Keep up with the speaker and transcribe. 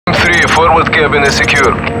forward cabin is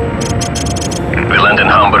secure. We land in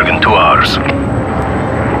Hamburg in 2 hours.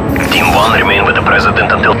 Team 1 remain with the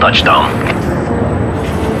President until touchdown.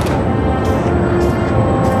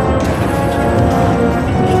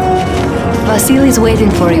 Vasily's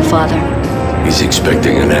waiting for you, Father. He's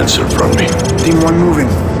expecting an answer from me. Team 1 moving.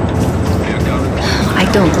 I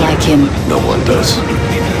don't like him. No one does.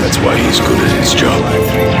 That's why he's good at his job.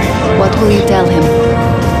 What will you tell him?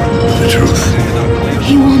 The truth.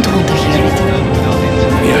 He won't want to hear it.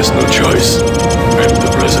 He has no choice. I'm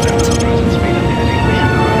the President.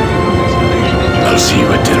 I'll see you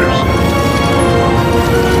at dinner.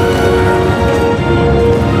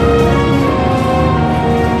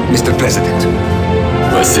 Mr. President.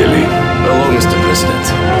 Vasily. Hello, Mr. President.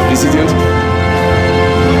 President?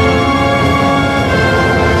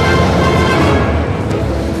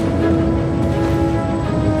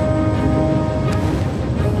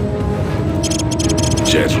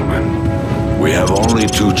 Gentlemen, we have only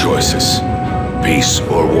 2 choices. Peace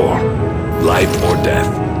or war. Life or death.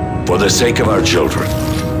 For the sake of our children,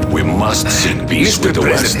 we must seek peace with the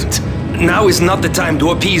President, West. now is not the time to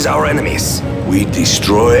appease our enemies. We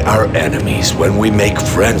destroy our enemies when we make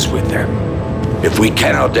friends with them. If we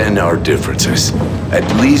cannot end our differences, at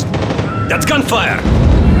least... That's gunfire!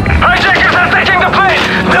 Hijackers are taking the plane!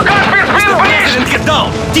 The cockpit's been breached! President, get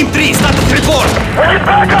down! Team 3, status report! We need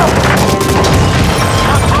backup!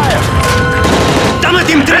 Fire! Damn it,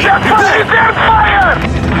 Team 3! Report! Fire!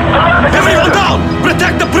 Everyone down!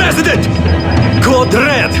 Protect the President! Code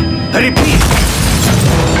Red! I repeat!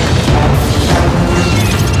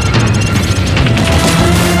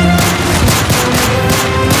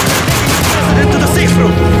 President to the safe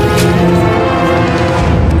room!